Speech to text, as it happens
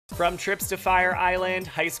From trips to Fire Island,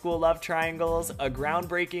 high school love triangles, a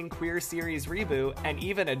groundbreaking queer series reboot, and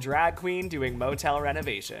even a drag queen doing motel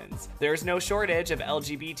renovations, there's no shortage of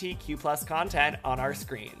LGBTQ+ content on our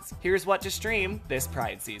screens. Here's what to stream this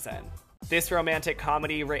Pride season. This romantic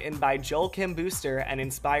comedy, written by Joel Kim Booster and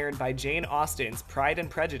inspired by Jane Austen's Pride and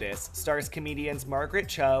Prejudice, stars comedians Margaret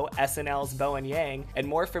Cho, SNL's Bowen Yang, and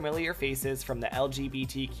more familiar faces from the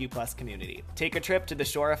LGBTQ+ community. Take a trip to the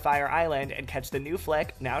shore of Fire Island and catch the new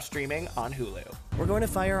flick, now streaming on Hulu. We're going to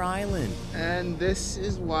Fire Island. And this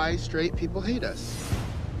is why straight people hate us.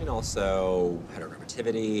 And also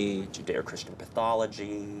heteronormativity, Judeo-Christian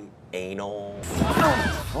pathology, anal.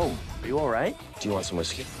 Oh, are you all right? Do you want some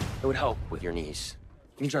whiskey? It would help with your knees.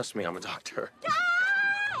 You trust me, I'm a doctor.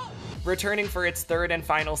 Returning for its third and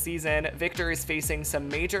final season, Victor is facing some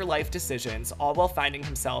major life decisions, all while finding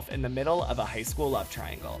himself in the middle of a high school love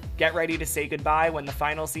triangle. Get ready to say goodbye when the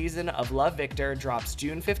final season of Love, Victor drops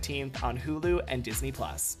June 15th on Hulu and Disney+.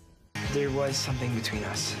 There was something between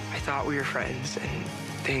us. I thought we were friends, and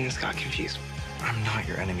things got confused. I'm not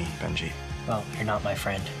your enemy, Benji. Well, you're not my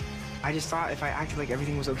friend. I just thought if I acted like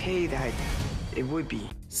everything was okay, that it would be.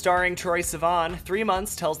 Starring Troye Sivan, 3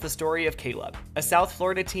 Months tells the story of Caleb, a South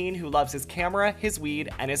Florida teen who loves his camera, his weed,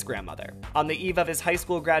 and his grandmother. On the eve of his high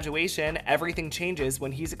school graduation, everything changes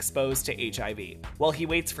when he's exposed to HIV. While he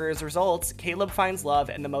waits for his results, Caleb finds love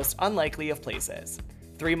in the most unlikely of places.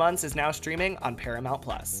 3 Months is now streaming on Paramount+.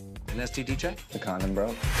 An STD check? The condom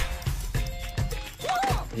broke.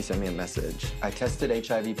 He sent me a message. I tested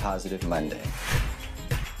HIV positive Monday.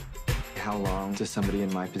 How long does somebody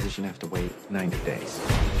in my position have to wait? 90 days.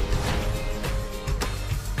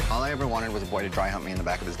 All I ever wanted was a boy to dry hump me in the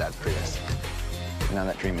back of his dad's Prius. And now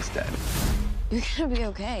that dream is dead. You're gonna be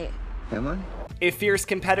okay. Am I? If fierce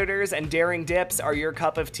competitors and daring dips are your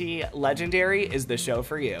cup of tea, Legendary is the show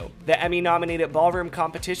for you. The Emmy-nominated ballroom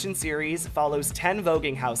competition series follows 10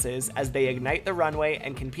 voguing houses as they ignite the runway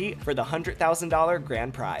and compete for the $100,000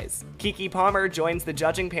 grand prize. Keke Palmer joins the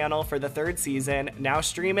judging panel for the third season, now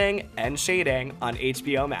streaming and shading on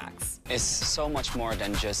HBO Max. It's so much more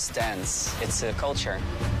than just dance. It's a culture.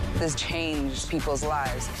 This changed people's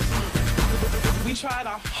lives. We tried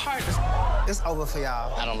our hardest. It's over for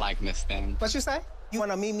y'all. I don't like this thing. What you say? You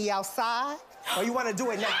wanna meet me outside? Or you wanna do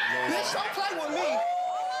it now? Bitch, don't play with me!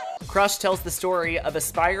 Crush tells the story of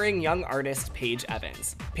aspiring young artist Paige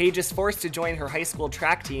Evans. Paige is forced to join her high school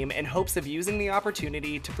track team in hopes of using the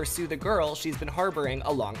opportunity to pursue the girl she's been harboring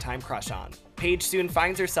a longtime crush on. Paige soon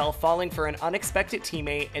finds herself falling for an unexpected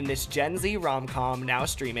teammate in this Gen Z rom-com now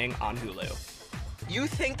streaming on Hulu. You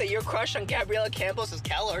think that your crush on Gabriella Campos is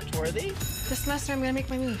Cal Archworthy? This semester, I'm gonna make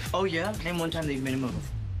my move. Oh, yeah? Name one time that you've made a move.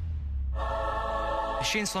 Is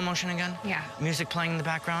she in slow motion again? Yeah. Music playing in the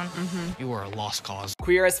background? Mm-hmm. You were a lost cause.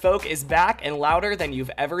 Queer as Folk is back and louder than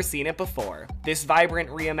you've ever seen it before. This vibrant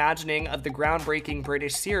reimagining of the groundbreaking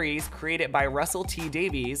British series created by Russell T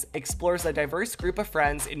Davies explores a diverse group of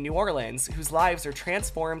friends in New Orleans whose lives are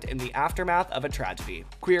transformed in the aftermath of a tragedy.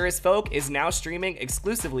 Queer as Folk is now streaming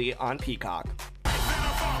exclusively on Peacock.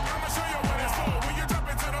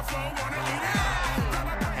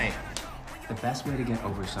 Hey, the best way to get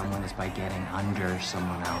over someone is by getting under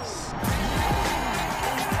someone else.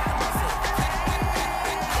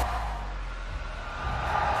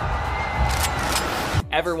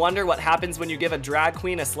 Ever wonder what happens when you give a drag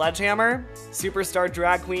queen a sledgehammer? Superstar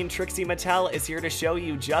drag queen Trixie Mattel is here to show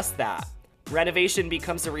you just that. Renovation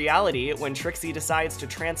becomes a reality when Trixie decides to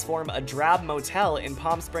transform a drab motel in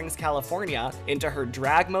Palm Springs, California into her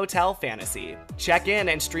drag motel fantasy. Check in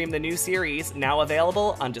and stream the new series, now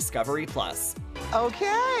available on Discovery+.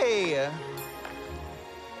 Okay.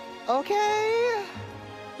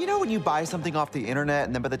 You know when you buy something off the internet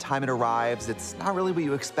and then by the time it arrives, it's not really what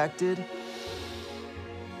you expected?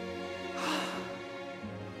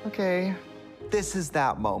 Okay. This is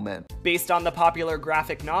that moment. Based on the popular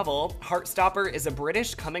graphic novel, Heartstopper is a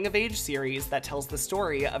British coming-of-age series that tells the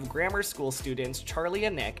story of grammar school students Charlie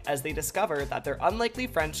and Nick as they discover that their unlikely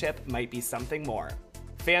friendship might be something more.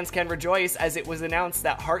 Fans can rejoice as it was announced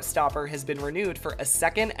that Heartstopper has been renewed for a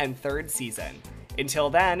second and third season. Until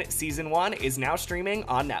then, season 1 is now streaming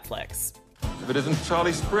on Netflix. If it isn't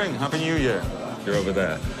Charlie Spring, Happy New Year. You're over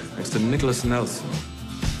there, next to Nicholas Nelson.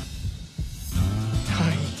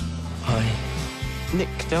 Hi.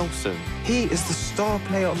 Nick Nelson. He is the star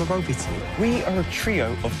player on the rugby team. We are a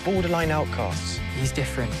trio of borderline outcasts. He's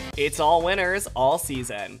different. It's all winners all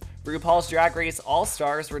season. RuPaul's Drag Race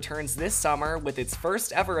All-Stars returns this summer with its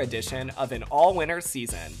first ever edition of an all-winners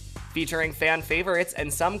season. Featuring fan favorites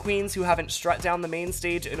and some queens who haven't strut down the main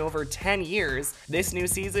stage in over 10 years, this new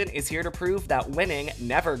season is here to prove that winning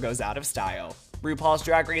never goes out of style. RuPaul's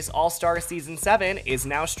Drag Race All-Star Season 7 is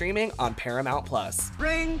now streaming on Paramount+.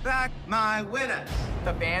 Bring back my winners.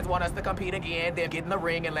 The fans want us to compete again, then get in the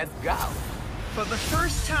ring and let's go. For the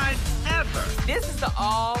first time ever, This is the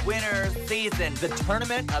all-winners season, the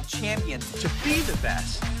tournament of champions. to be the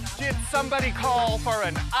best, Did somebody call for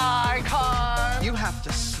an icon? you have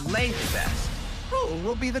to slay the best. Who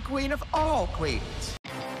will be the queen of all queens?